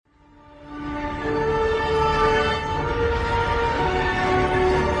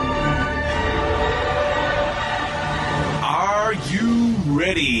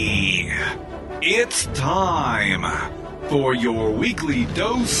It's time for your weekly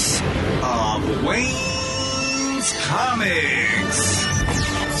dose of Wayne's Comics.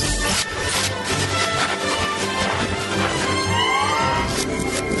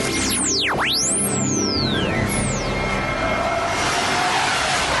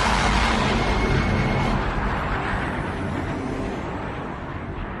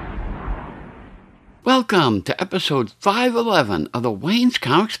 Welcome to episode 511 of the Wayne's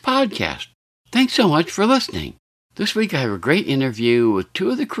Comics podcast. Thanks so much for listening. This week I have a great interview with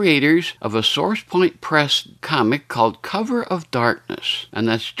two of the creators of a Source Point Press comic called Cover of Darkness, and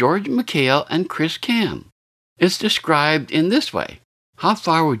that's George Michail and Chris Cam. It's described in this way. How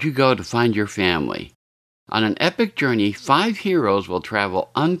far would you go to find your family? On an epic journey, 5 heroes will travel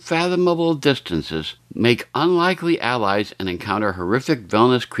unfathomable distances, make unlikely allies, and encounter horrific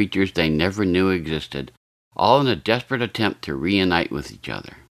villainous creatures they never knew existed, all in a desperate attempt to reunite with each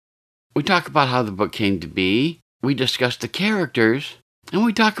other. We talk about how the book came to be, we discuss the characters, and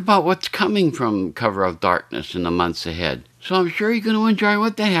we talk about what's coming from Cover of Darkness in the months ahead. So I'm sure you're going to enjoy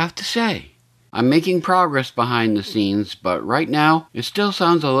what they have to say. I'm making progress behind the scenes, but right now it still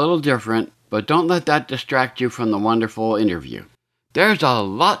sounds a little different, but don't let that distract you from the wonderful interview. There's a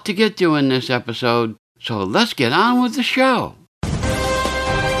lot to get to in this episode, so let's get on with the show.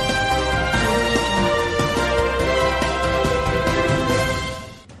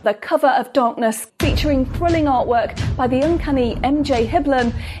 The Cover of Darkness, featuring thrilling artwork by the uncanny M.J.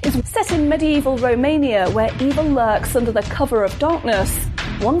 Hibblen, is set in medieval Romania where evil lurks under the cover of darkness.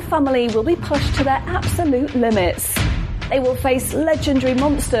 One family will be pushed to their absolute limits. They will face legendary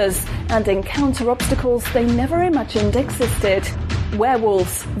monsters and encounter obstacles they never imagined existed.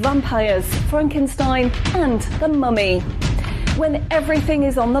 Werewolves, vampires, Frankenstein, and the Mummy. When everything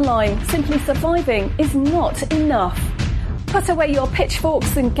is on the line, simply surviving is not enough. Put away your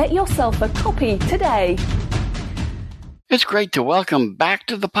pitchforks and get yourself a copy today. It's great to welcome back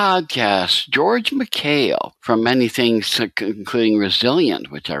to the podcast George Michail from many things, including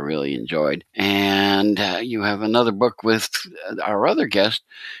Resilient, which I really enjoyed. And you have another book with our other guest,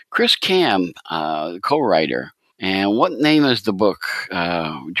 Chris Cam, co-writer. And what name is the book,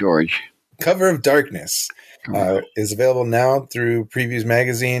 George? Cover of Darkness is available now through Previews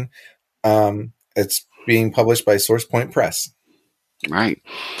Magazine. It's being published by Source Point Press. Right.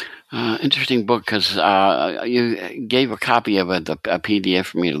 Interesting book because you gave a copy of it, a PDF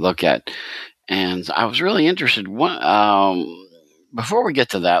for me to look at, and I was really interested. Before we get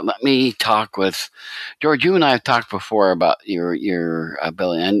to that, let me talk with George. You and I have talked before about your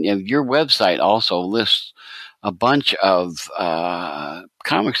ability, and your website also lists a bunch of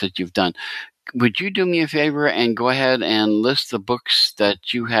comics that you've done. Would you do me a favor and go ahead and list the books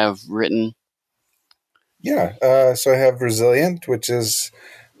that you have written? Yeah, so I have Resilient, which is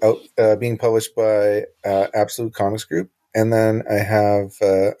being published by Absolute Comics Group. And then I have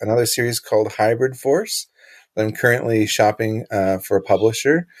another series called Hybrid Force that I'm currently shopping for a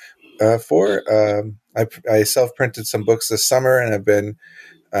publisher for. I self-printed some books this summer, and I've been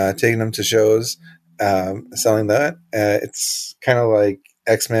taking them to shows, selling that. It's kind of like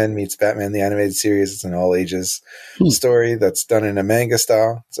X-Men meets Batman, the animated series. It's an all-ages story that's done in a manga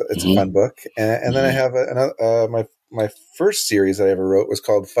style. So it's a fun book. And then I have another, my first series that I ever wrote was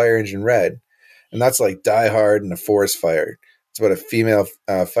called Fire Engine Red. And that's like Die Hard in a forest fire. It's about a female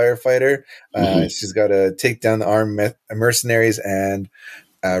firefighter. She's got to take down the armed mercenaries and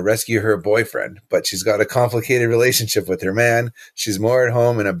rescue her boyfriend. But she's got a complicated relationship with her man. She's more at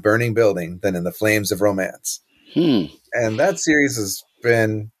home in a burning building than in the flames of romance. And that series has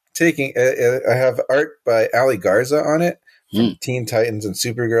been taking, I have art by Ali Garza on it from Teen Titans and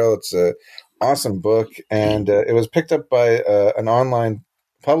Supergirl. It's a awesome book, and it was picked up by an online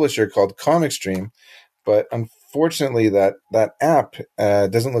publisher called Comic Stream, but unfortunately that app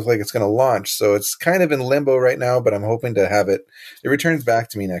doesn't look like it's going to launch, so it's kind of in limbo right now, but I'm hoping to have it returns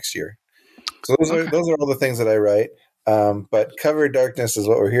back to me next year. So those are all the things that I write, but Cover of Darkness is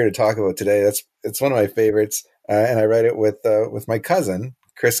what we're here to talk about today. It's one of my favorites, and I write it with my cousin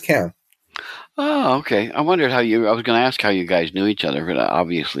Chris Cam. Oh, okay. I wondered I was going to ask how you guys knew each other, but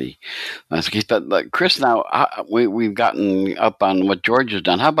obviously that's the case. But Chris, now we've gotten up on what George has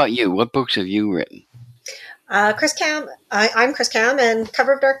done. How about you? What books have you written? Chris Cam. I'm Chris Cam, and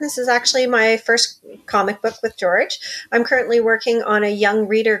Cover of Darkness is actually my first comic book with George. I'm currently working on a young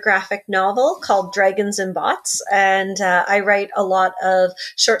reader graphic novel called Dragons and Bots, and I write a lot of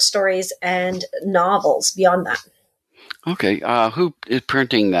short stories and novels beyond that. Okay. Who is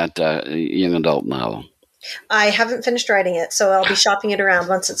printing that young adult novel? I haven't finished writing it, so I'll be shopping it around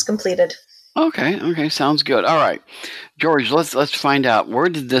once it's completed. Okay, sounds good. All right, George, let's find out, where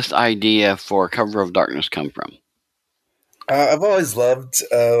did this idea for Cover of Darkness come from? I've always loved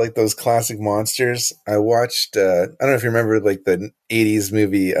like those classic monsters. I watched. I don't know if you remember like the '80s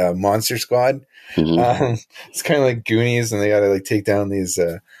movie Monster Squad. Mm-hmm. It's kind of like Goonies, and they got to like take down these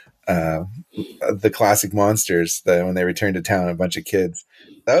uh, the classic monsters that when they return to town, a bunch of kids.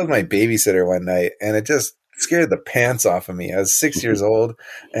 That was my babysitter one night, and it just scared the pants off of me. I was 6 years old,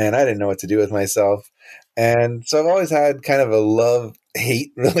 and I didn't know what to do with myself. And so I've always had kind of a love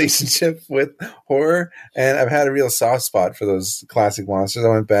hate relationship with horror, and I've had a real soft spot for those classic monsters. I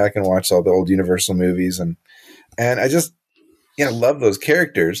went back and watched all the old Universal movies, and I just love those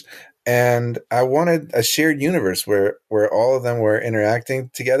characters. And I wanted a shared universe where all of them were interacting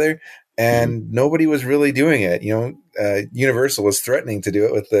together, and nobody was really doing it. Universal was threatening to do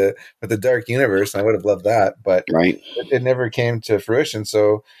it with the Dark Universe, and I would have loved that, but Right. it never came to fruition.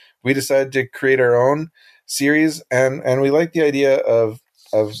 So we decided to create our own series, and we like the idea of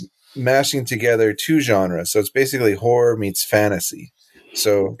mashing together two genres. So it's basically horror meets fantasy.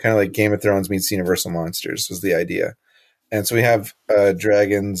 So kind of like Game of Thrones meets Universal Monsters was the idea. And so we have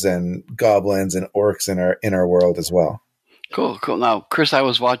dragons and goblins and orcs in our world as well. Cool. Now, Chris, I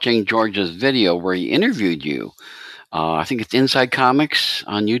was watching George's video where he interviewed you. I think it's Inside Comics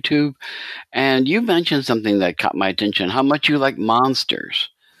on YouTube. And you mentioned something that caught my attention, how much you like monsters.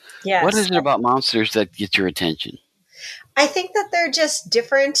 Yes. What is it about monsters that gets your attention? I think that they're just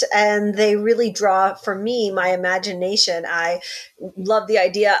different, and they really draw, for me, my imagination. I love the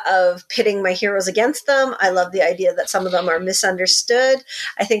idea of pitting my heroes against them. I love the idea that some of them are misunderstood.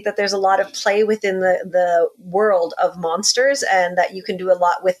 I think that there's a lot of play within the world of monsters, and that you can do a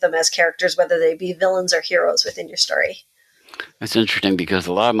lot with them as characters, whether they be villains or heroes within your story. That's interesting, because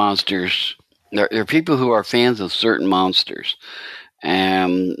a lot of monsters, there are people who are fans of certain monsters. I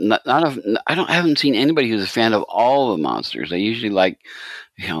haven't seen anybody who's a fan of all the monsters. I usually like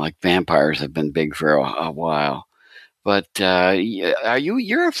vampires have been big for a while. But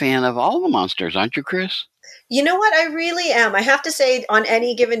you're a fan of all the monsters, aren't you, Chris? You know what? I really am. I have to say, on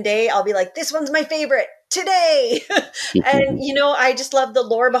any given day, I'll be like, this one's my favorite today. And, I just love the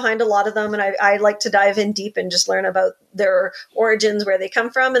lore behind a lot of them. And I like to dive in deep and just learn about their origins, where they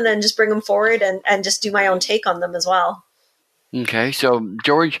come from, and then just bring them forward and just do my own take on them as well. Okay. So,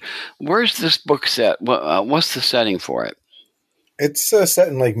 George, where's this book set? What's the setting for it? It's set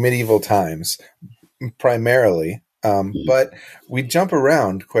in like medieval times, primarily. But we jump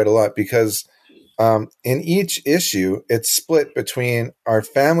around quite a lot because in each issue, it's split between our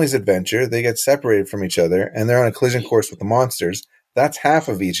family's adventure. They get separated from each other, and they're on a collision course with the monsters. That's half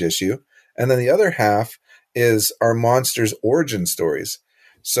of each issue. And then the other half is our monsters' origin stories.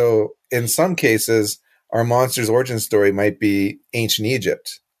 So in some cases, our monster's origin story might be ancient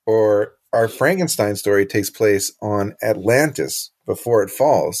Egypt, or our Frankenstein story takes place on Atlantis before it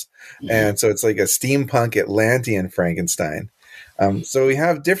falls. And so it's like a steampunk Atlantean Frankenstein. So we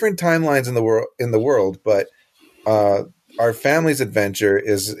have different timelines in the world, but our family's adventure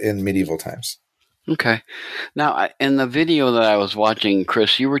is in medieval times. Okay. Now, in the video that I was watching,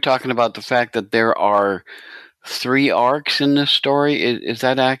 Chris, you were talking about the fact that there are 3 arcs in this story. Is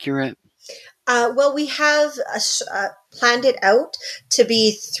that accurate? Well, we have planned it out to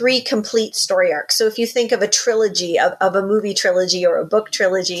be 3 complete story arcs. So if you think of a trilogy, of a movie trilogy or a book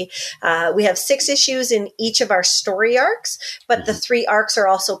trilogy, we have 6 issues in each of our story arcs, but the 3 arcs are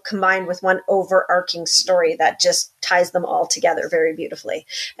also combined with one overarching story that just ties them all together very beautifully.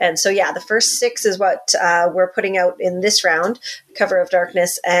 And so, yeah, the first 6 is what we're putting out in this round, Cover of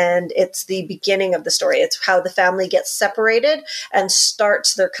Darkness, and it's the beginning of the story. It's how the family gets separated and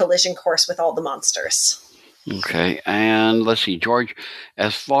starts their collision course with all the monsters. Okay, and let's see, George,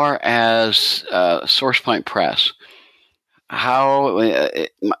 as far as SourcePoint Press, how,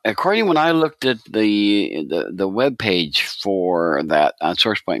 according when I looked at the web page for that on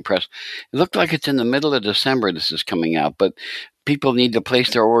SourcePoint Press, it looked like it's in the middle of December this is coming out, but people need to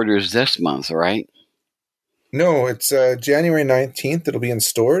place their orders this month, right? No, it's January 19th. It'll be in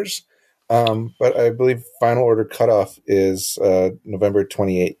stores, but I believe final order cutoff is November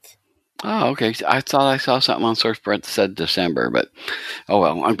 28th. Oh, okay. I thought I saw something on SourcePoint that said December, but oh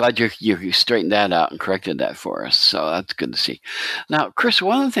well. I'm glad you straightened that out and corrected that for us. So that's good to see. Now, Chris,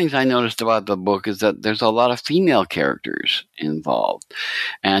 one of the things I noticed about the book is that there's a lot of female characters involved,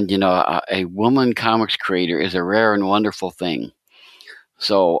 and a woman comics creator is a rare and wonderful thing.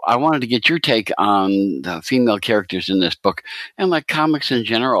 So I wanted to get your take on the female characters in this book and like comics in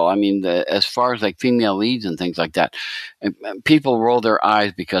general. I mean, as far as like female leads and things like that, people roll their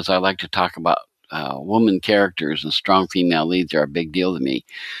eyes because I like to talk about woman characters, and strong female leads are a big deal to me.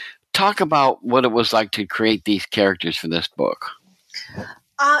 talk about what it was like to create these characters for this book.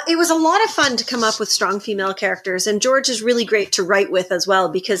 It was a lot of fun to come up with strong female characters, and George is really great to write with as well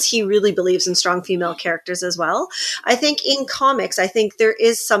because he really believes in strong female characters as well. I think in comics, I think there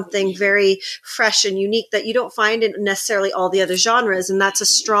is something very fresh and unique that you don't find in necessarily all the other genres, and that's a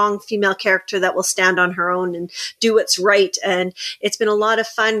strong female character that will stand on her own and do what's right. And it's been a lot of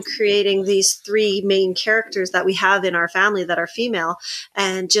fun creating these three main characters that we have in our family that are female,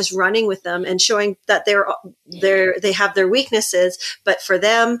 and just running with them and showing that they have their weaknesses, but for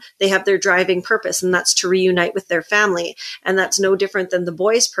them, they have their driving purpose, and that's to reunite with their family. And that's no different than the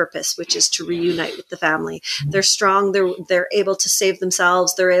boys' purpose, which is to reunite with the family. They're strong. They're able to save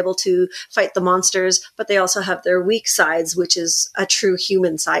themselves. They're able to fight the monsters, but they also have their weak sides, which is a true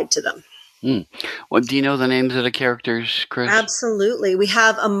human side to them. Well, do you know the names of the characters, Chris? Absolutely. We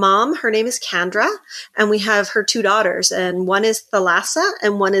have a mom. Her name is Kendra, and we have her two daughters, and one is Thalassa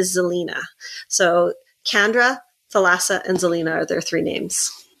and one is Zelina. So Kendra, Thalassa, and Zelina are their three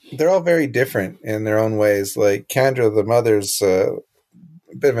names. They're all very different in their own ways. Like Kendra, the mother's a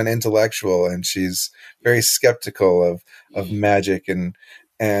bit of an intellectual, and she's very skeptical of magic and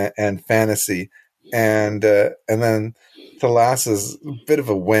fantasy. And then Thalassa's a bit of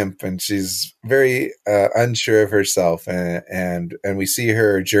a wimp, and she's very unsure of herself. And we see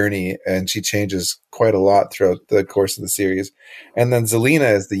her journey, and she changes quite a lot throughout the course of the series. And then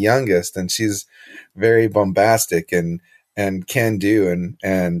Zelina is the youngest, and she's very bombastic and can do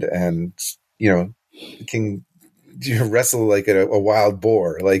and can wrestle like a wild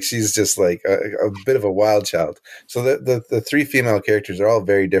boar. Like she's just like a bit of a wild child. So the three female characters are all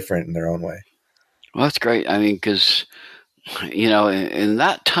very different in their own way. Well, that's great. I mean, because in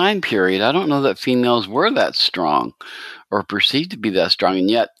that time period, I don't know that females were that strong or perceived to be that strong, and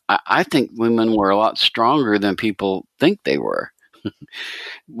yet I think women were a lot stronger than people think they were.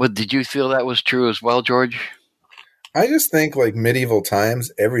 Did you feel that was true as well, George? I just think like medieval times,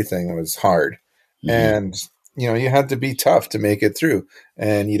 everything was hard. Mm-hmm. And, you had to be tough to make it through.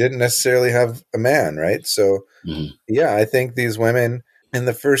 And you didn't necessarily have a man, right? So, yeah, I think these women in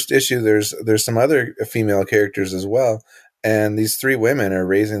the first issue, there's some other female characters as well. And these three women are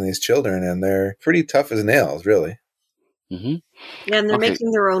raising these children, and they're pretty tough as nails, really. Mm-hmm. Yeah, and they're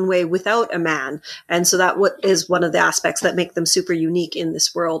making their own way without a man. And so that is one of the aspects that make them super unique in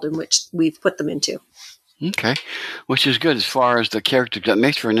this world in which we've put them into. Okay, which is good as far as the characters. That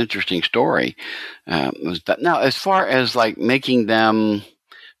makes for an interesting story. Now, as far as like making them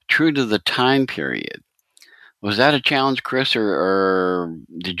true to the time period, was that a challenge, Chris, or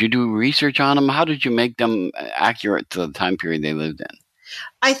did you do research on them? How did you make them accurate to the time period they lived in?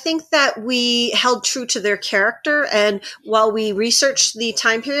 I think that we held true to their character, and while we researched the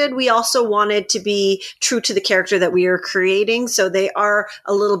time period, we also wanted to be true to the character that we are creating. So they are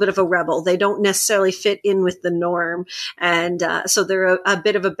a little bit of a rebel. They don't necessarily fit in with the norm. And so they're a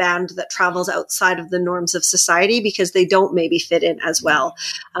bit of a band that travels outside of the norms of society because they don't maybe fit in as well.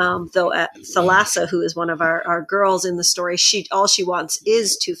 Though Thalassa, who is one of our girls in the story, all she wants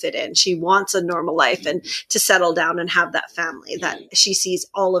is to fit in. She wants a normal life and to settle down and have that family that she sees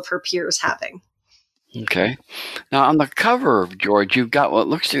all of her peers having. Okay. Now, on the cover of George, you've got what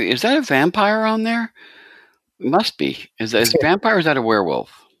looks to be, is that a vampire on there? It must be. Is a vampire or is that a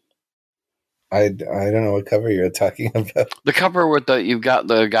werewolf? I don't know what cover you're talking about. The cover with you've got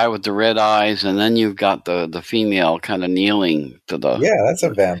the guy with the red eyes, and then you've got the female kind of kneeling to the. Yeah, that's a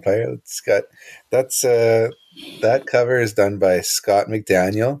vampire. That cover is done by Scott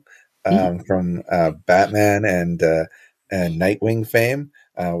McDaniel from Batman and Nightwing fame.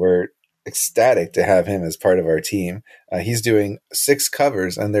 We're ecstatic to have him as part of our team. He's doing 6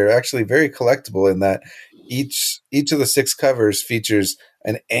 covers, and they're actually very collectible in that each of the 6 covers features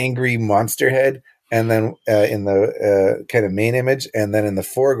an angry monster head, and then in the kind of main image, and then in the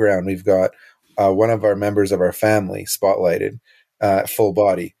foreground we've got one of our members of our family spotlighted, full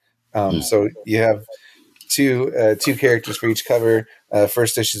body. So you have two characters for each cover.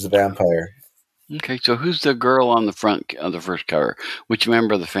 First issue is a vampire. Okay, so who's the girl on the front of the first cover? Which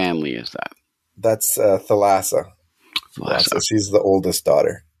member of the family is that? That's Thalassa. She's the oldest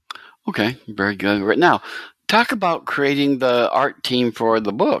daughter. Okay, very good. Right now, talk about creating the art team for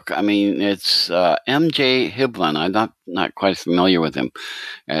the book. I mean, it's MJ Hiblin. I'm not quite familiar with him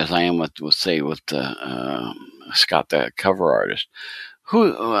as I am with Scott, the cover artist.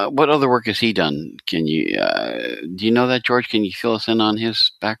 What other work has he done? Can you do you know that, George? Can you fill us in on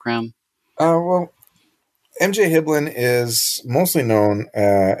his background? Well, MJ Hiblin is mostly known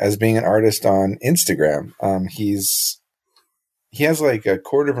as being an artist on Instagram. He's he has like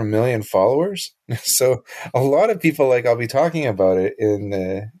 250,000 followers. So a lot of people, like, I'll be talking about it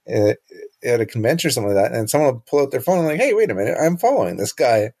at a convention or something like that, and someone will pull out their phone and like, hey, wait a minute, I'm following this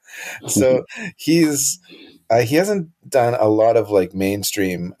guy. So he hasn't done a lot of like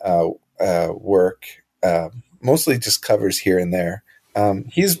mainstream work, mostly just covers here and there.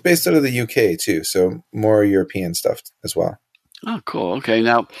 He's based out of the UK too, so more European stuff as well. Oh, cool. Okay,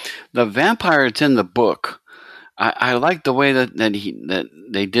 now the vampire that's in the book, I like the way that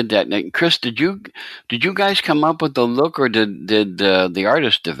they did that. Now, Chris, did you guys come up with the look, or did the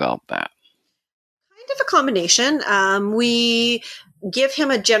artist develop that? Kind of a combination. We give him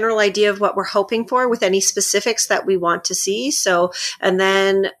a general idea of what we're hoping for with any specifics that we want to see. So, and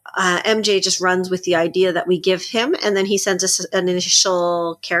then MJ just runs with the idea that we give him, and then he sends us an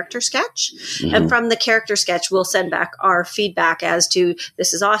initial character sketch. Mm-hmm. And from the character sketch, we'll send back our feedback as to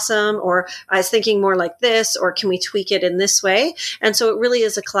this is awesome, or I was thinking more like this, or can we tweak it in this way? And so it really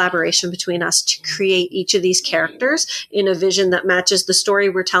is a collaboration between us to create each of these characters in a vision that matches the story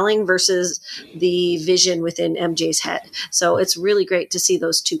we're telling versus the vision within MJ's head. So it's really great to see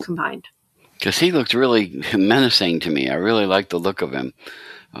those two combined. Because he looks really menacing to me. I really like the look of him.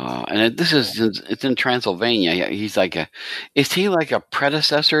 And it's in Transylvania. He's is he like a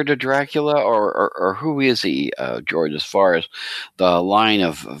predecessor to Dracula, or who is he, George, as far as the line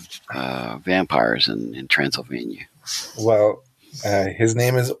of vampires in Transylvania? Well, his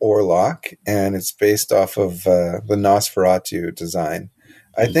name is Orlok, and it's based off of the Nosferatu design.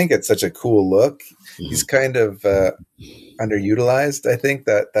 I think it's such a cool look. He's kind of underutilized, I think,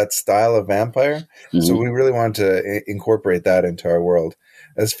 that style of vampire. Mm-hmm. So we really wanted to incorporate that into our world.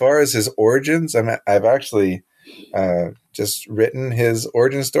 As far as his origins, I've actually just written his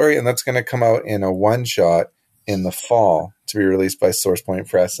origin story, and that's going to come out in a one-shot in the fall to be released by SourcePoint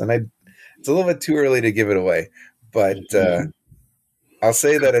Press. And it's a little bit too early to give it away, but I'll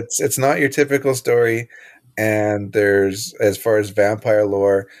say that it's not your typical story, and there's, as far as vampire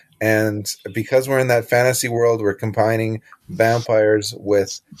lore, and because we're in that fantasy world, we're combining vampires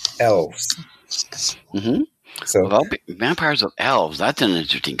with elves. Mm-hmm. So vampires with elves, that's an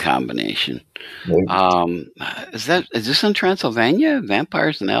interesting combination. Maybe. Is this in Transylvania?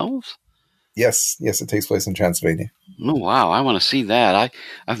 Vampires and elves? Yes, it takes place in Transylvania. Oh wow, I want to see that.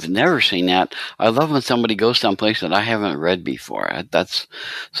 I've never seen that. I love when somebody goes someplace that I haven't read before. That's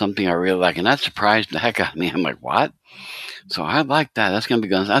something I really like, and that surprised the heck out of me. I'm like, what? So I like that. That's going to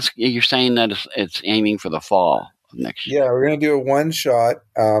be good. You're saying that it's aiming for the fall of next year. Yeah, we're going to do a one shot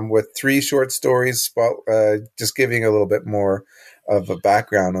with 3 short stories, just giving a little bit more of a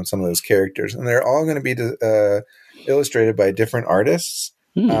background on some of those characters. And they're all going to be illustrated by different artists.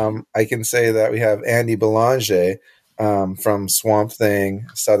 I can say that we have Andy Belanger from Swamp Thing,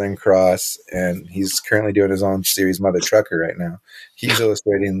 Southern Cross, and he's currently doing his own series, Mother Trucker, right now. He's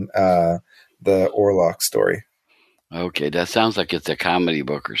illustrating the Orlok story. Okay, that sounds like it's a comedy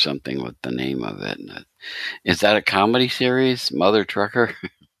book or something with the name of it. Is that a comedy series, Mother Trucker?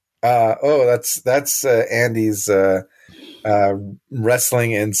 That's Andy's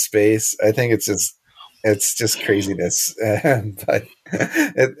wrestling in space. I think it's just craziness, but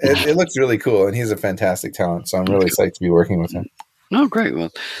it looks really cool, and he's a fantastic talent. So I'm really psyched to be working with him. Oh, great!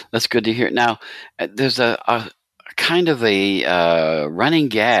 Well, that's good to hear. Now, there's a kind of a running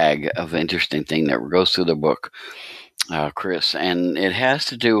gag of an interesting thing that goes through the book, Chris, and it has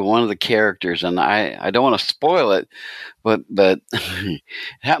to do with one of the characters, and I don't want to spoil it, but it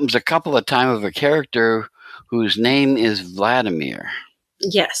happens a couple of times of a character whose name is Vladimir.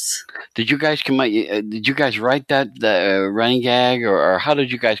 Yes. Did you guys Did you guys write that running gag, or how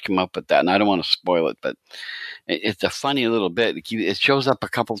did you guys come up with that? And I don't want to spoil it, but it's a funny little bit. It shows up a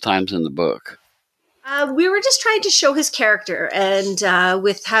couple times in the book. We were just trying to show his character, and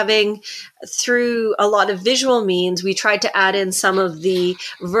with having through a lot of visual means, we tried to add in some of the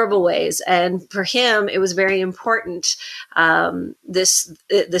verbal ways. And for him, it was very important. This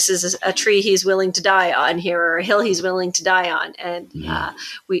is a tree he's willing to die on here, or a hill he's willing to die on, and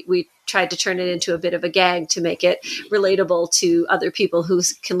we tried to turn it into a bit of a gag to make it relatable to other people who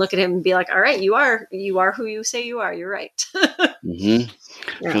can look at him and be like, all right, you are who you say you are. You're right. Mm-hmm.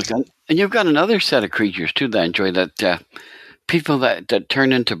 Yeah. And you've got another set of creatures too that I enjoy, that people that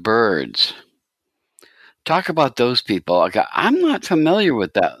turn into birds. Talk about those people. I'm not familiar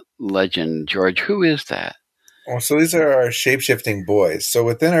with that legend, George. Who is that? Well, so these are our shape-shifting boys. So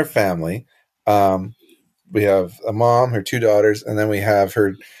within our family, we have a mom, her 2 daughters, and then we have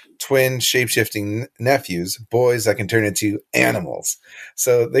her twin shape-shifting nephews, boys that can turn into animals.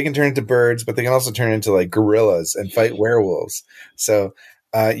 So they can turn into birds, but they can also turn into like gorillas and fight werewolves. So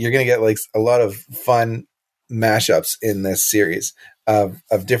you're going to get like a lot of fun mashups in this series of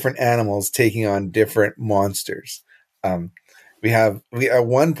different animals taking on different monsters. We at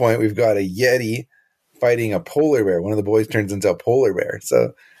one point we've got a Yeti fighting a polar bear. One of the boys turns into a polar bear.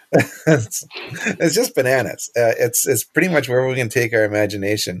 So it's just bananas. It's pretty much where we can take our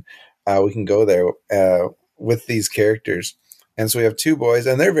imagination. We can go there with these characters. And so we have two boys,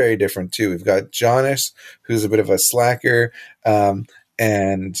 and they're very different too. We've got Jonas, who's a bit of a slacker,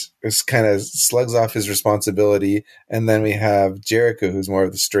 and just kind of slugs off his responsibility. And then we have Jericho, who's more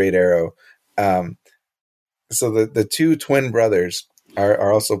of the straight arrow. So the two twin brothers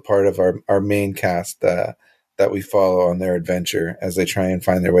are also part of our main cast that we follow on their adventure as they try and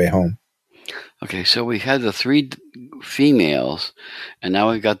find their way home. Okay, so we had the three females, and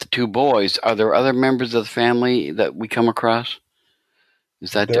now we've got the two boys. Are there other members of the family that we come across?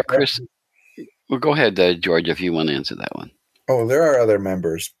 Is that Chris? Well, go ahead, George, if you want to answer that one. Oh, there are other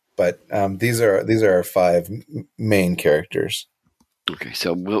members, but these are our five main characters. Okay,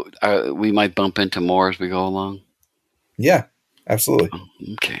 so we might bump into more as we go along? Yeah, absolutely.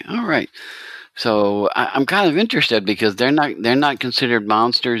 Okay, all right. So I'm kind of interested because they're not considered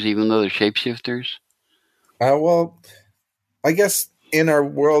monsters, even though they're shapeshifters. Well, I guess in our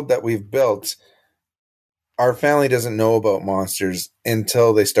world that we've built, our family doesn't know about monsters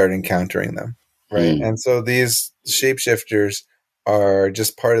until they start encountering them, right? And so these shapeshifters are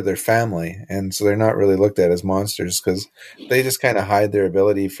just part of their family, and so they're not really looked at as monsters because they just kind of hide their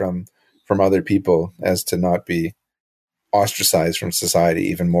ability from other people as to not be ostracized from society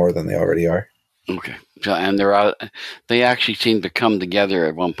even more than they already are. Okay. So, and they actually seem to come together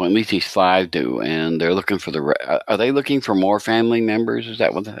at one point. At least these five do, and they're looking for are they looking for more family members? Is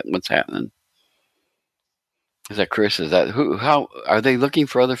that what's happening? Is that Chris? Is that how are they looking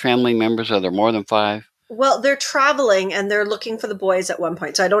for other family members? Are there more than five? Well, they're traveling and they're looking for the boys at one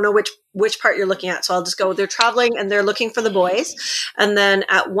point. So I don't know which part you're looking at. So I'll just go, they're traveling and they're looking for the boys. And then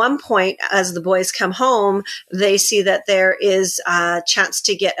at one point, as the boys come home, they see that there is a chance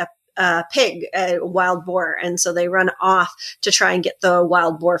to get a pig, a wild boar. And so they run off to try and get the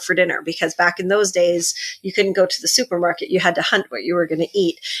wild boar for dinner, because back in those days, you couldn't go to the supermarket. You had to hunt what you were going to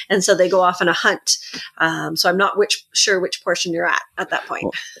eat. And so they go off on a hunt. So I'm not sure which portion you're at that point.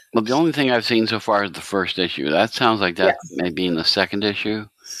 Well, the only thing I've seen so far is the first issue. That sounds like that may be in the second issue.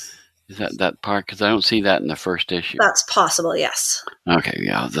 Is that part? Because I don't see that in the first issue. That's possible, yes. Okay,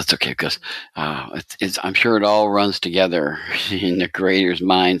 yeah, that's okay, because I'm sure it all runs together in the creator's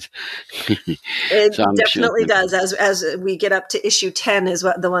minds. It definitely does. As we get up to issue 10 is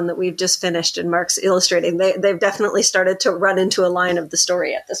the one that we've just finished and Mark's illustrating. They've definitely started to run into a line of the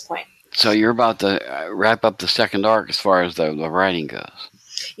story at this point. So you're about to wrap up the second arc as far as the writing goes.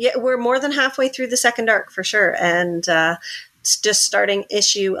 Yeah, we're more than halfway through the second arc for sure. And just starting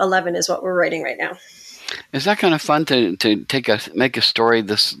issue 11 is what we're writing right now. Is that kind of fun to make a story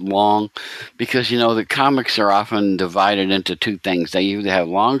this long? Because, the comics are often divided into two things. They either have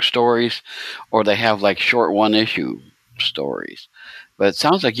long stories or they have like short one-issue stories. But it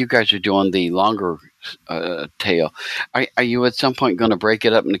sounds like you guys are doing the longer tale. Are you at some point going to break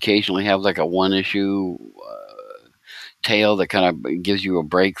it up and occasionally have like a one-issue tale that kind of gives you a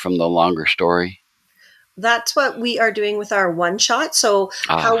break from the longer story? That's what we are doing with our one shot. So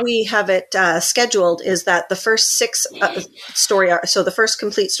how we have it scheduled is that the first 6 story arc, so the first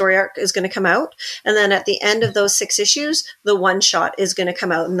complete story arc is going to come out. And then at the end of those 6 issues, the one shot is going to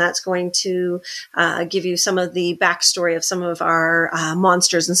come out. And that's going to give you some of the backstory of some of our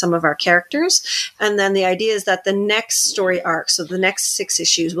monsters and some of our characters. And then the idea is that the next story arc, so the next 6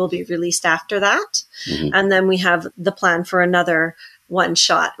 issues will be released after that. Mm-hmm. And then we have the plan for another one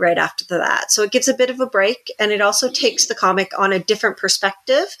shot right after that. So it gives a bit of a break, and it also takes the comic on a different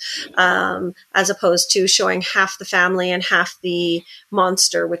perspective, as opposed to showing half the family and half the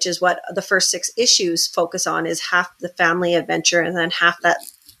monster, which is what the first 6 issues focus on, is half the family adventure and then half that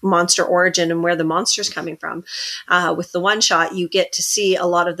monster origin and where the monster's coming from. With the one shot, you get to see a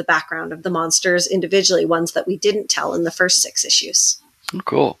lot of the background of the monsters individually, ones that we didn't tell in the first 6 issues.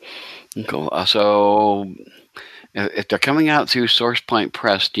 Cool. So if they're coming out through Source Point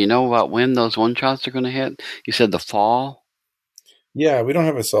Press, do you know about when those one-shots are going to hit? You said the fall? Yeah, we don't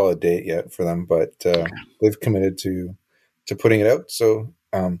have a solid date yet for them, but they've committed to putting it out. So,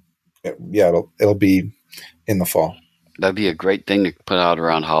 it'll be in the fall. That'd be a great thing to put out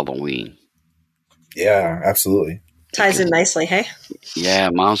around Halloween. Yeah, absolutely. Ties in nicely, hey? Yeah,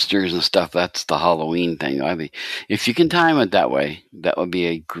 monsters and stuff, that's the Halloween thing. If you can time it that way, that would be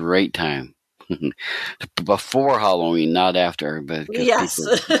a great time. Before Halloween, not after, but because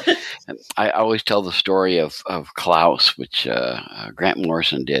Yes. people. I always tell the story of Klaus, which Grant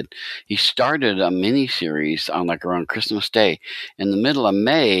Morrison did. He started a miniseries on like around Christmas Day. In the middle of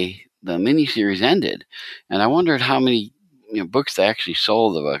May, the miniseries ended, and I wondered how many books they actually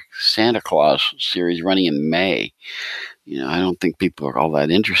sold of a Santa Claus series running in May. I don't think people are all that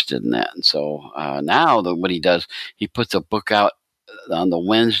interested in that. And so now what he does, he puts a book out on the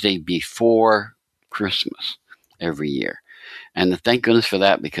Wednesday before Christmas every year. And thank goodness for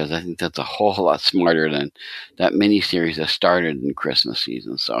that, because I think that's a whole lot smarter than that miniseries that started in Christmas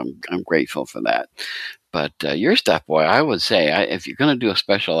season. So I'm grateful for that. But your stuff, boy, I would say if you're going to do a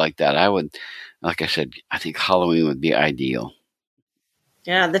special like that, like I said, I think Halloween would be ideal.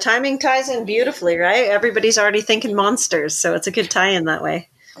 Yeah, the timing ties in beautifully, right? Everybody's already thinking monsters, so it's a good tie-in that way.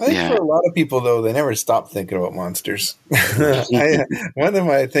 I think for a lot of people, though, they never stop thinking about monsters. One of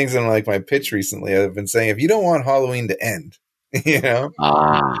my things in like my pitch recently, I've been saying, if you don't want Halloween to end, pick up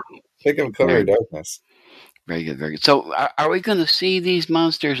Cover of Darkness. Very good, very good. So are we going to see these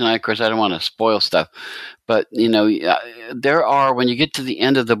monsters? And of course, I don't want to spoil stuff, but there are, when you get to the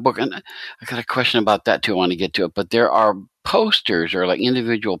end of the book, and I got a question about that too, I want to get to it, but there are posters or like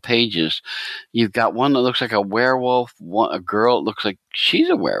individual pages. You've got one that looks like a werewolf, a girl, it looks like she's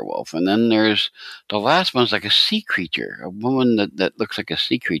a werewolf, and then there's the last one's like a sea creature, a woman that looks like a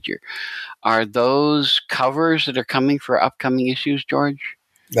sea creature. Are those covers that are coming for upcoming issues, George?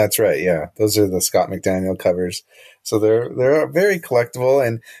 That's right. Yeah, those are the Scott McDaniel covers. So they're very collectible,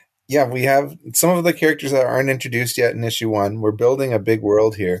 and yeah, we have some of the characters that aren't introduced yet in issue 1. We're building a big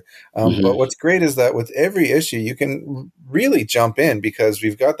world here, but what's great is that with every issue, you can really jump in because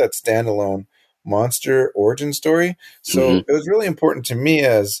we've got that standalone monster origin story. So it was really important to me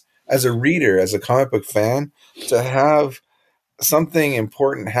as a reader, as a comic book fan, to have something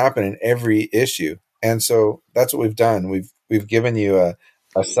important happen in every issue, and so that's what we've done. We've given you a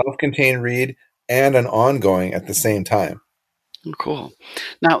self-contained read and an ongoing at the same time. Cool.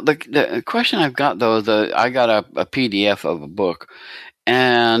 Now, the question I've got, though, I got a PDF of a book,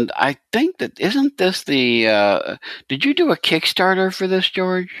 and I think that, isn't this did you do a Kickstarter for this,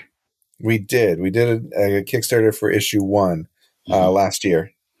 George? We did. We did a Kickstarter for issue 1 last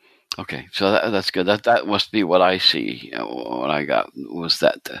year. Okay, so that's good. That must be what I see. What I got was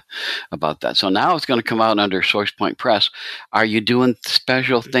that about that. So now it's going to come out under Source Point Press. Are you doing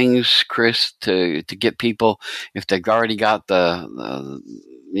special things, Chris, to get people, if they've already got the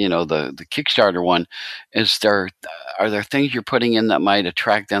Kickstarter one? Are there things you're putting in that might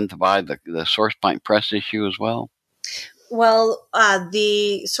attract them to buy the Source Point Press issue as well? Well,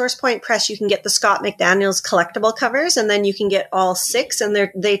 the Source Point Press, you can get the Scott McDaniel's collectible covers, and then you can get all 6, and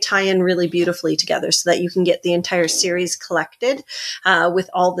they tie in really beautifully together so that you can get the entire series collected with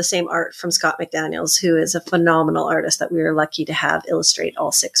all the same art from Scott McDaniel's, who is a phenomenal artist that we were lucky to have illustrate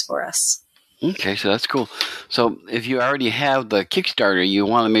all 6 for us. Okay, so that's cool. So if you already have the Kickstarter, you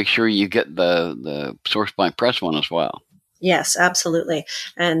want to make sure you get the Source Point Press one as well. Yes, absolutely.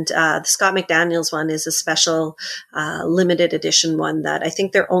 And the Scott McDaniel's one is a special limited edition one that I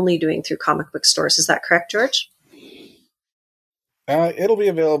think they're only doing through comic book stores. Is that correct, George? It'll be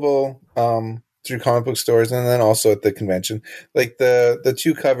available through comic book stores and then also at the convention. Like the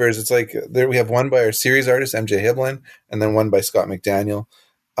 2 covers, it's like there we have one by our series artist, MJ Hiblin, and then one by Scott McDaniel.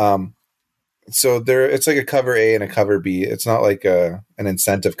 So it's like a cover A and a cover B. It's not like an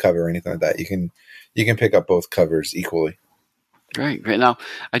incentive cover or anything like that. You can pick up both covers equally. Great. Now,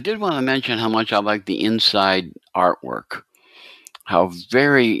 I did want to mention how much I like the inside artwork. How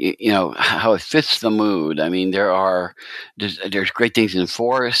very, how it fits the mood. I mean, there's great things in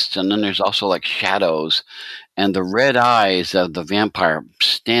forests, and then there's also like shadows, and the red eyes of the vampire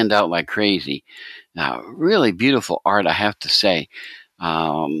stand out like crazy. Now, really beautiful art, I have to say.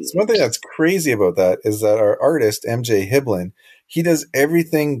 So one thing that's crazy about that is that our artist, MJ Hiblin, he does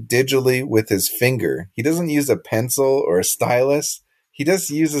everything digitally with his finger. He doesn't use a pencil or a stylus. He just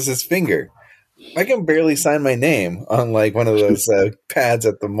uses his finger. I can barely sign my name on like one of those pads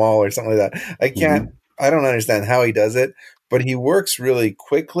at the mall or something like that. I don't understand how he does it, but he works really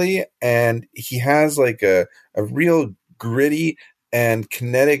quickly, and he has like a real gritty and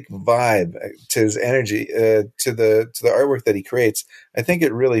kinetic vibe to his energy, to the artwork that he creates. I think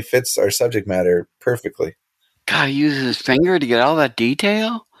it really fits our subject matter perfectly. God, he uses his finger to get all that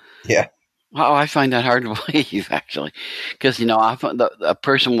detail? Yeah. Wow, I find that hard to believe, actually. Because, often a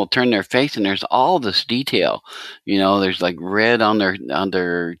person will turn their face and there's all this detail. There's like red on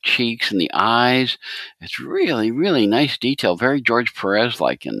their cheeks and the eyes. It's really, really nice detail. Very George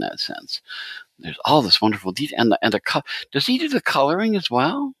Perez-like in that sense. There's all this wonderful detail. And the does he do the coloring as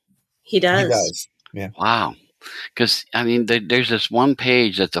well? He He does. does. Yeah. Wow. Because, I mean, there's this one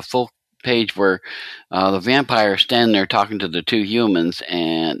page that's a full page where the vampire is standing there talking to the two humans,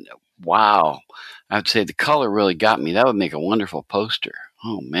 and wow, I would say the color really got me. That would make a wonderful poster.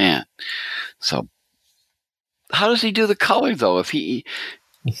 Oh, man. So how does he do the color, though? If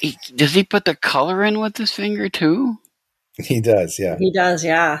does he put the color in with his finger, too? He does, yeah. He does,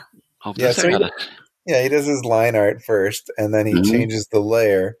 yeah. Oh, Yeah, this I so gotta... he does his line art first, and then he Mhm. changes the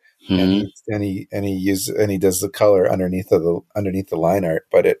layer, Mhm. and he does the color underneath the line art,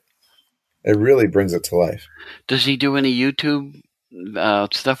 but it really brings it to life. Does he do any YouTube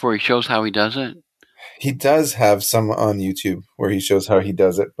stuff where he shows how he does it? He does have some on YouTube where he shows how he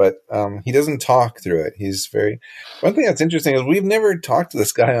does it, but he doesn't talk through it. One thing that's interesting is we've never talked to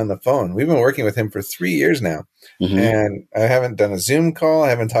this guy on the phone. We've been working with him for 3 years now, Mhm. and I haven't done a Zoom call. I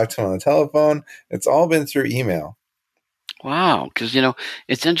haven't talked to him on the telephone. It's all been through email. Wow, because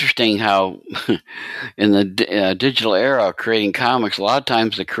it's interesting how in the digital era of creating comics, a lot of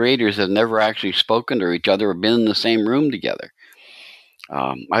times the creators have never actually spoken to each other or been in the same room together.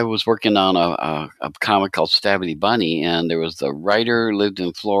 I was working on a comic called Stabbity Bunny, and there was the writer lived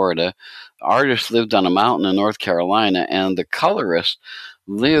in Florida, the artist lived on a mountain in North Carolina, and the colorist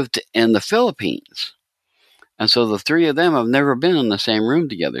lived in the Philippines. And so the three of them have never been in the same room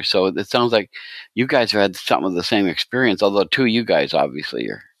together. So it sounds like you guys have had something of the same experience, although two of you guys obviously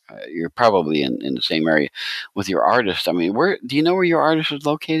you're probably in the same area with your artist. I mean, where do you know where your artist is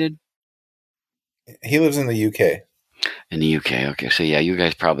located? He lives in the UK. In the UK. Okay. So yeah, you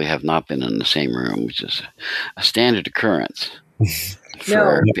guys probably have not been in the same room, which is a standard occurrence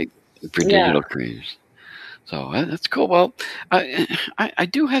for digital creators. So that's cool. Well, I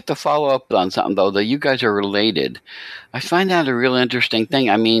do have to follow up on something, though, that you guys are related. I find that a real interesting thing.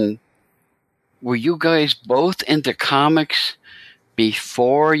 I mean, were you guys both into comics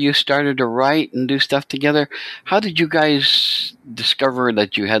before you started to write and do stuff together? How did you guys discover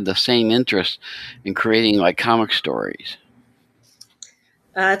that you had the same interest in creating like comic stories?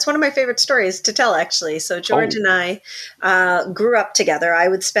 It's one of my favorite stories to tell, actually. So George and I grew up together. I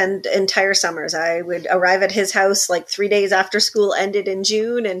would spend entire summers. I would arrive at his house like 3 days after school ended in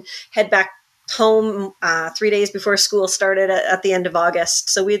June and head back home 3 days before school started at the end of August.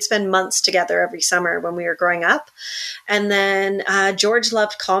 So we'd spend months together every summer when we were growing up. And then George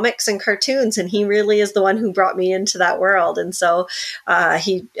loved comics and cartoons, and he really is the one who brought me into that world. And so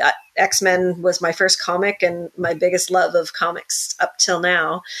X-Men was my first comic and my biggest love of comics up till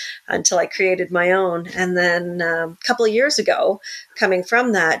now, until I created my own. And then a couple of years ago, coming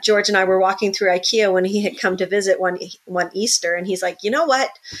from that, George and I were walking through IKEA when he had come to visit one Easter, and he's like, you know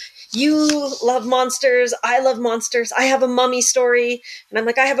what? You love monsters. I love monsters. I have a mummy story. And I'm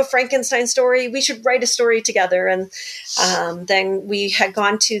like, I have a Frankenstein story. We should write a story together. And then we had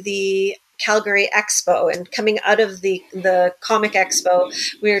gone to the Calgary Expo, and coming out of the comic expo,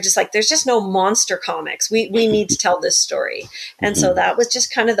 we were just like, there's just no monster comics. We need to tell this story. And so that was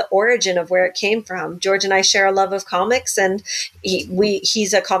just kind of the origin of where it came from. George and I share a love of comics, and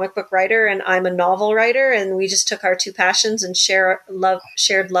he's a comic book writer and I'm a novel writer. And we just took our two passions and shared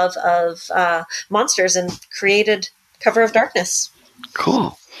love of monsters and created Cover of Darkness.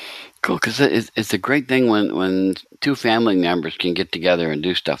 Cool, because it's a great thing when two family members can get together and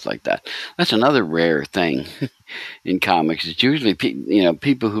do stuff like that. That's another rare thing in comics. It's usually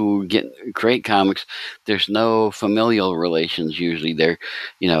people who create comics. There's no familial relations usually. They're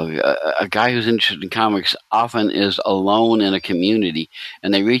a guy who's interested in comics often is alone in a community,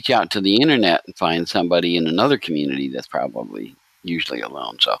 and they reach out to the internet and find somebody in another community that's probably usually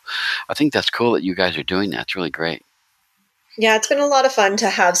alone. So I think that's cool that you guys are doing that. It's really great. Yeah, it's been a lot of fun to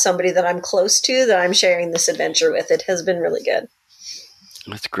have somebody that I'm close to that I'm sharing this adventure with. It has been really good.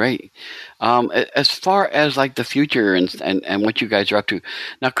 That's great. As far as like the future and what you guys are up to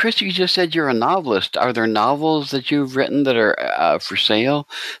now, Chris, you just said you're a novelist. Are there novels that you've written that are for sale?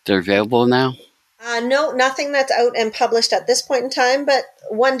 That are available now? No, nothing that's out and published at this point in time. But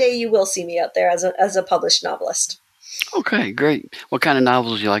one day you will see me out there as a published novelist. Okay, great. What kind of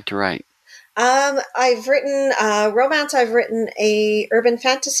novels do you like to write? I've written romance, I've written a urban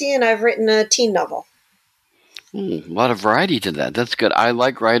fantasy, and I've written a teen novel. A lot of variety to that. That's good. I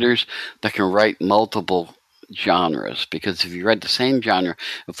like writers that can write multiple genres, because if you write the same genre,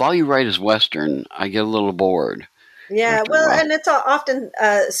 if all you write is Western, I get a little bored. Yeah, and it's often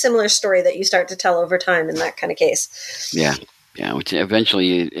a similar story that you start to tell over time in that kind of case. Yeah, which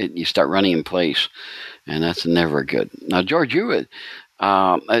eventually you start running in place, and that's never good. Now, George, you're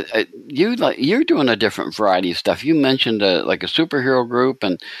doing a different variety of stuff. You mentioned like a superhero group,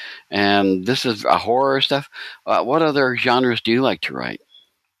 and this is a horror stuff. What other genres do you like to write?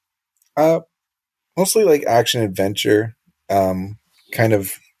 Uh, Mostly like action adventure, kind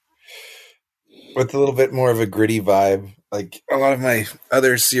of with a little bit more of a gritty vibe. Like a lot of my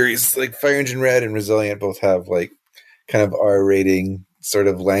other series, like Fire Engine Red and Resilient, both have like kind of R rating sort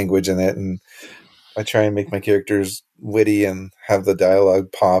of language in it, and I try and make my characters witty and have the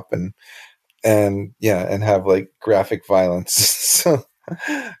dialogue pop and yeah, and have like graphic violence. So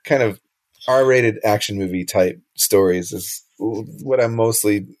kind of R-rated action movie type stories is what I'm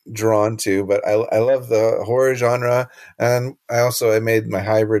mostly drawn to. But I love the horror genre, and I made my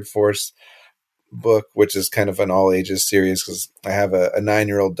Hybrid Force book, which is kind of an all ages series because I have a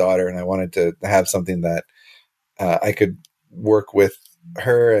 9-year-old daughter, and I wanted to have something that I could work with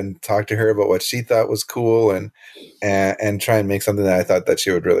her and talk to her about what she thought was cool, and try and make something that I thought that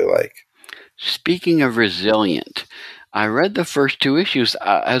she would really like. Speaking of Resilient, I read the first 2 issues.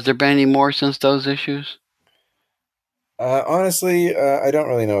 Has there been any more since those issues? Honestly, I don't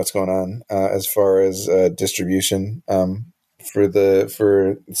really know what's going on as far as distribution. For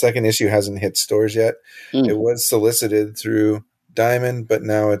the second issue hasn't hit stores yet. It was solicited through Diamond, but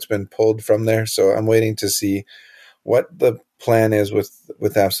now it's been pulled from there. So I'm waiting to see what the plan is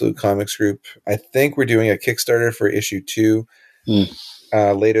with Absolute Comics Group. I think we're doing a Kickstarter for issue 2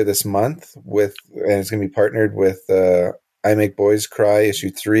 later this month and it's going to be partnered with I Make Boys Cry issue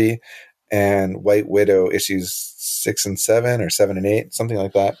 3 and White Widow issues 6 and 7 or 7 and 8, something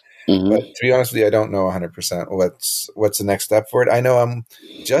like that. But to be honest with you, I don't know 100% what's the next step for it. I know I'm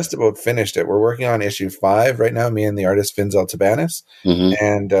just about finished it. We're working on issue 5 right now, me and the artist Finzel Tabanis,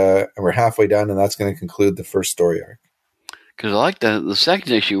 and we're halfway done, and that's going to conclude the first story arc. Because I like the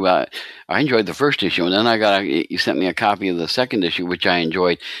second issue. I enjoyed the first issue, and then you sent me a copy of the second issue, which I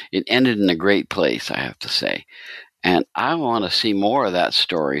enjoyed. It ended in a great place, I have to say, and I want to see more of that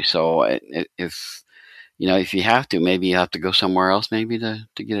story. So if you have to, maybe you have to go somewhere else, maybe to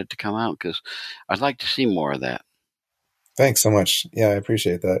get it to come out, because I'd like to see more of that. Thanks so much. Yeah, I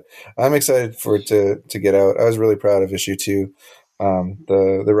appreciate that. I'm excited for it to get out. I was really proud of issue 2.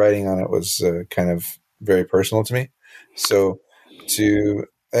 The writing on it was kind of very personal to me. So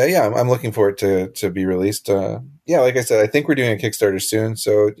I'm looking for it to be released. Like I said, I think we're doing a Kickstarter soon.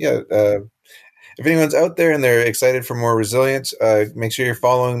 So if anyone's out there and they're excited for more Resilience, make sure you're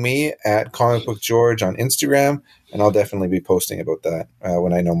following me at Comic Book George on Instagram, and I'll definitely be posting about that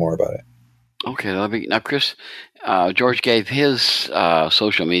when I know more about it. Okay, now, Chris, George gave his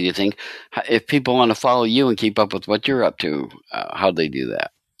social media thing. If people want to follow you and keep up with what you're up to, how do they do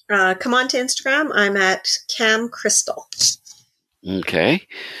that? Come on to Instagram. I'm at Cam Crystal. Okay,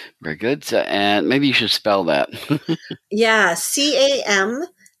 very good. And maybe you should spell that. Yeah, CamChristal.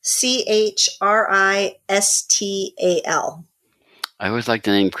 I always liked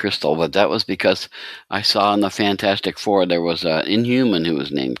the name Crystal, but that was because I saw in the Fantastic Four there was an Inhuman who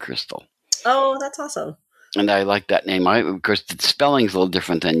was named Crystal. Oh, that's awesome. And I like that name. Of course, the spelling's a little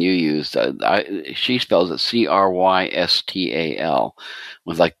different than you used. She spells it Crystal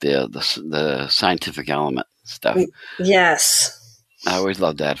with like the scientific element stuff. Yes. I always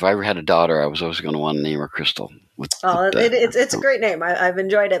loved that. If I ever had a daughter, I was always going to want to name her Crystal. It's a great name. I've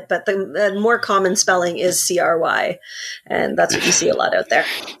enjoyed it, but the more common spelling is CRY, and that's what you see a lot out there.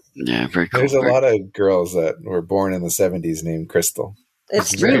 Yeah, very cool. There's a lot of girls that were born in the 70s named Crystal.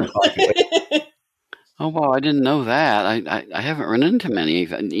 It's very popular. Oh, wow, I didn't know that. I haven't run into many.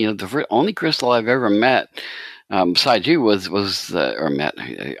 The only Crystal I've ever met, besides you,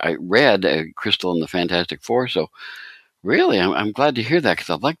 I read Crystal in the Fantastic Four. So really, I'm glad to hear that because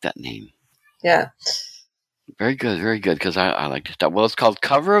I like that name. Yeah. Very good, because I like to stuff. Well, it's called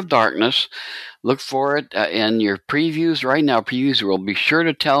Cover of Darkness. Look for it in your previews right now. Previews will be sure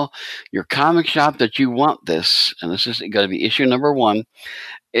to tell your comic shop that you want this, and this is going to be issue number 1.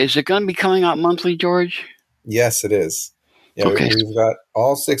 Is it going to be coming out monthly, George? Yes, it is. Yeah, okay. We've got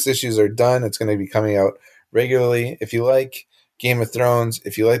all 6 issues are done. It's going to be coming out regularly. If you like Game of Thrones,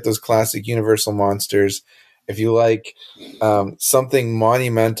 if you like those classic Universal monsters, if you like something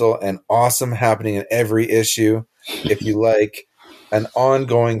monumental and awesome happening in every issue, if you like an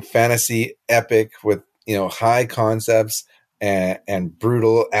ongoing fantasy epic with high concepts and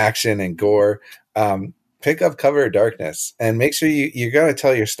brutal action and gore, pick up Cover of Darkness and make sure you got to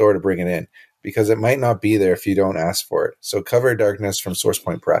tell your store to bring it in because it might not be there if you don't ask for it. So Cover of Darkness from Source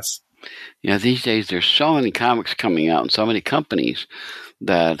Point Press. Yeah, these days there's so many comics coming out and so many companies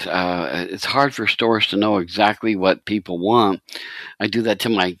that it's hard for stores to know exactly what people want. I do that to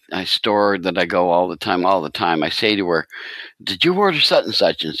my store that I go all the time. I say to her, "Did you order such and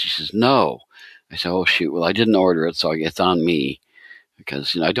such?" And she says, "No." I say, "Oh, shoot. Well, I didn't order it, so it's on me."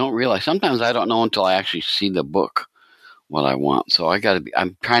 Because I don't realize. Sometimes I don't know until I actually see the book what I want. So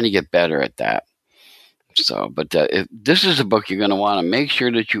I'm trying to get better at that. So, but if this is a book you're going to want to make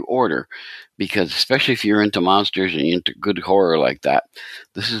sure that you order, because especially if you're into monsters and you're into good horror like that,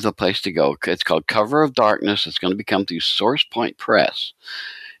 this is the place to go. It's called Cover of Darkness. It's going to be come through Source Point Press.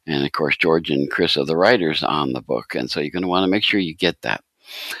 And of course, George and Chris are the writers on the book. And so you're going to want to make sure you get that.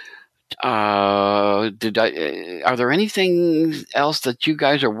 Are there anything else that you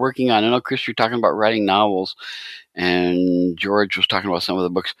guys are working on? I know, Chris, you're talking about writing novels, and George was talking about some of the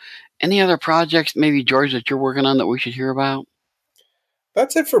books. Any other projects, maybe, George, that you're working on that we should hear about?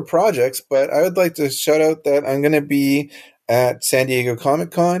 That's it for projects, but I would like to shout out that I'm going to be at San Diego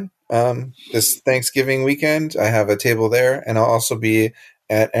Comic-Con this Thanksgiving weekend. I have a table there, and I'll also be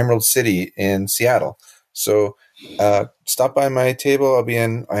at Emerald City in Seattle. So stop by my table. I'll be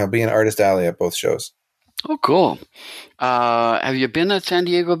in Artist Alley at both shows. Oh, cool. Have you been at San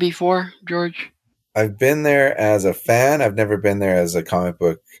Diego before, George? I've been there as a fan. I've never been there as a comic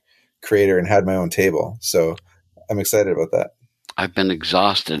book creator and had my own table. So I'm excited about that. I've been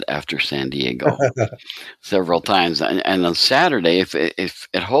exhausted after San Diego several times. And on Saturday, if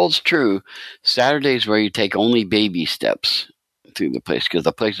it holds true, Saturday is where you take only baby steps through the place, because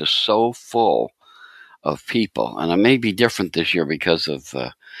the place is so full of people. And it may be different this year because of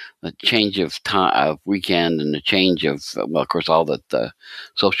the change of time of weekend and the change of, well, of course, all the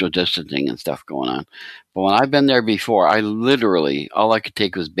social distancing and stuff going on. But when I've been there before, all I could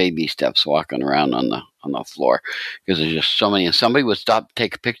take was baby steps walking around on the floor, because there's just so many. And somebody would stop to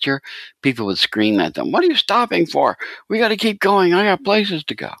take a picture, people would scream at them, "What are you stopping for? We got to keep going. I got places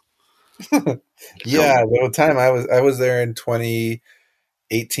to go." Yeah, the time I was there in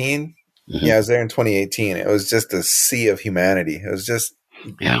 2018. Mm-hmm. Yeah, I was there in 2018. It was just a sea of humanity. It was just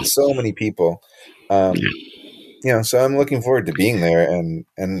so many people. So I'm looking forward to being there, and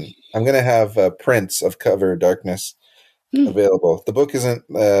I'm going to have prints of Cover Darkness available. The book isn't.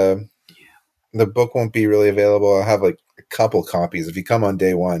 The book won't be really available. I'll have like a couple copies. If you come on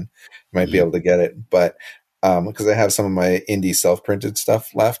day one, you might be able to get it. But because I have some of my indie self-printed stuff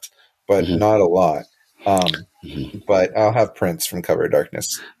left, but not a lot. But I'll have prints from Cover of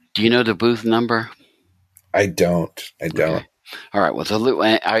Darkness. Do you know the booth number? I don't. Okay. All right.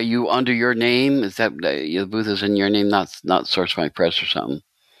 Well, are you under your name? Is that the booth is in your name, not Source Point Press or something?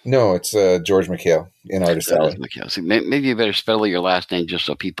 No, it's George Michail in Artist Alley. So maybe you better spell your last name just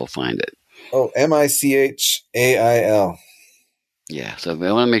so people find it. Oh, Michail. Yeah, so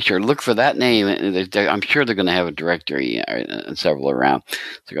we want to make sure. Look for that name. I'm sure they're going to have a directory and several around.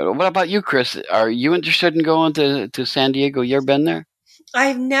 So, what about you, Chris? Are you interested in going to San Diego? You ever been there?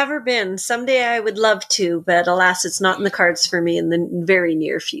 I've never been. Someday I would love to, but alas, it's not in the cards for me in the very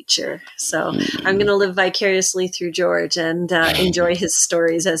near future. So I'm going to live vicariously through George and enjoy his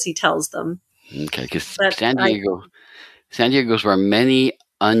stories as he tells them. Okay, because San Diego is where many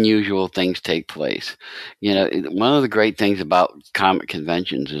unusual things take place. You know, one of the great things about comic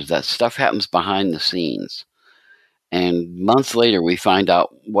conventions is that stuff happens behind the scenes. And months later, we find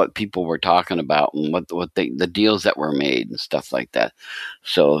out what people were talking about and the deals that were made and stuff like that.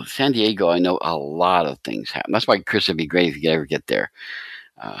 So San Diego, I know a lot of things happen. That's why, Chris, it'd be great if you could ever get there.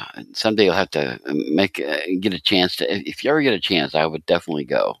 Someday you'll have to get a chance to. If you ever get a chance, I would definitely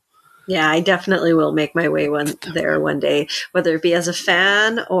go. Yeah, I definitely will make my way there one day, whether it be as a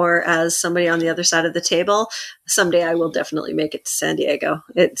fan or as somebody on the other side of the table. Someday I will definitely make it to San Diego.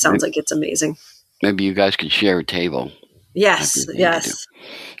 It sounds like it's amazing. Maybe you guys could share a table. Yes.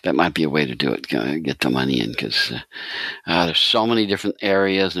 That might be a way to do it. Get the money in, because there's so many different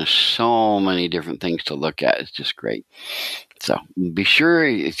areas and there's so many different things to look at. It's just great. So be sure,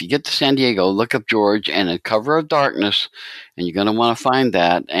 if you get to San Diego, look up George and a Cover of Darkness, and you're going to want to find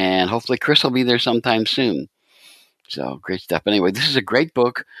that. And hopefully Chris will be there sometime soon. So great stuff. Anyway, this is a great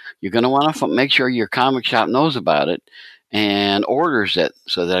book. You're going to want to make sure your comic shop knows about it and orders it,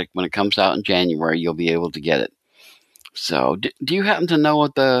 so that when it comes out in January, you'll be able to get it. So do you happen to know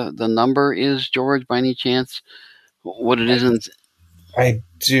what the number is, George, by any chance? What it is? I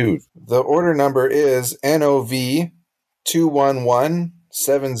do. The order number is NOV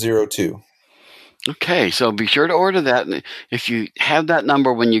 211702. Okay, so be sure to order that. And if you have that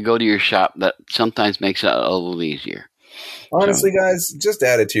number when you go to your shop, that sometimes makes it a little easier. Honestly, guys, just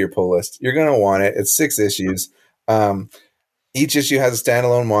add it to your pull list. You're going to want it. It's 6 issues. Each issue has a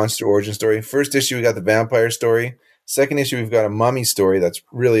standalone monster origin story. First issue, we got the vampire story. Second issue, we've got a mummy story that's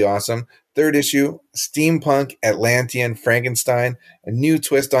really awesome. Third issue, steampunk, Atlantean, Frankenstein, a new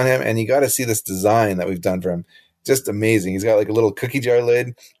twist on him. And you got to see this design that we've done for him. Just amazing. He's got like a little cookie jar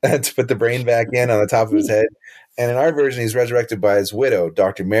lid to put the brain back in on the top of his head. And in our version, he's resurrected by his widow,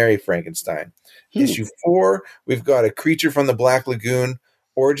 Dr. Mary Frankenstein. Issue 4, we've got a creature from the Black Lagoon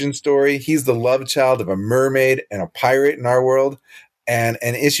origin story. He's the love child of a mermaid and a pirate in our world. And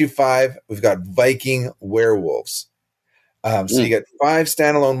in issue 5, we've got Viking werewolves. So you get 5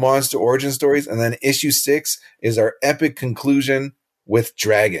 standalone monster origin stories, and then issue 6 is our epic conclusion with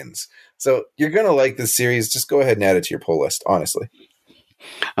dragons. So you're going to like this series. Just go ahead and add it to your pull list, honestly.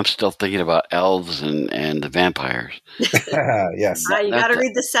 I'm still thinking about elves and the vampires. Yes. You got to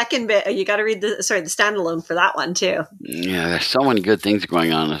read the second bit. You got to read the standalone for that one too. Yeah, there's so many good things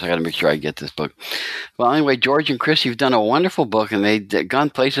going on. So I got to make sure I get this book. Well, anyway, George and Chris, you've done a wonderful book, and they've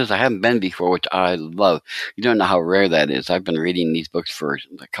gone places I haven't been before, which I love. You don't know how rare that is. I've been reading these books for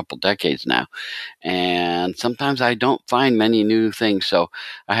a couple decades now, and sometimes I don't find many new things. So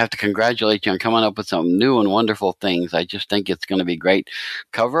I have to congratulate you on coming up with some new and wonderful things. I just think it's going to be great.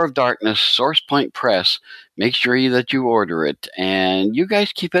 Cover of Darkness, Source Point Press. Make sure that you order it, and you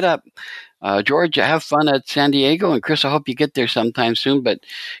guys keep it up. George, have fun at San Diego, and Chris, I hope you get there sometime soon, but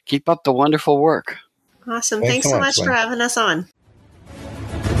keep up the wonderful work. Awesome. Thanks so much for having us on.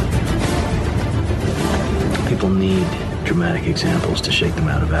 People need dramatic examples to shake them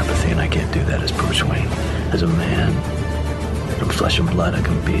out of apathy, and I can't do that as Bruce Wayne. As a man, I'm flesh and blood. I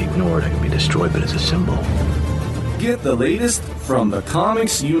can be ignored, I can be destroyed, but as a symbol. Get the latest from the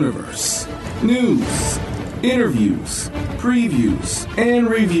comics universe. News, interviews, previews, and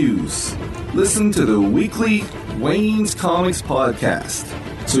reviews. Listen to the weekly Wayne's Comics podcast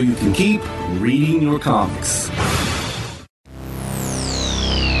so you can keep reading your comics.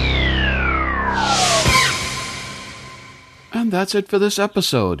 And that's it for this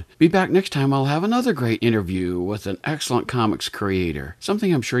episode. Be back next time. I'll have another great interview with an excellent comics creator,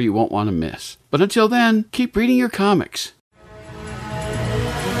 something I'm sure you won't want to miss. But until then, keep reading your comics.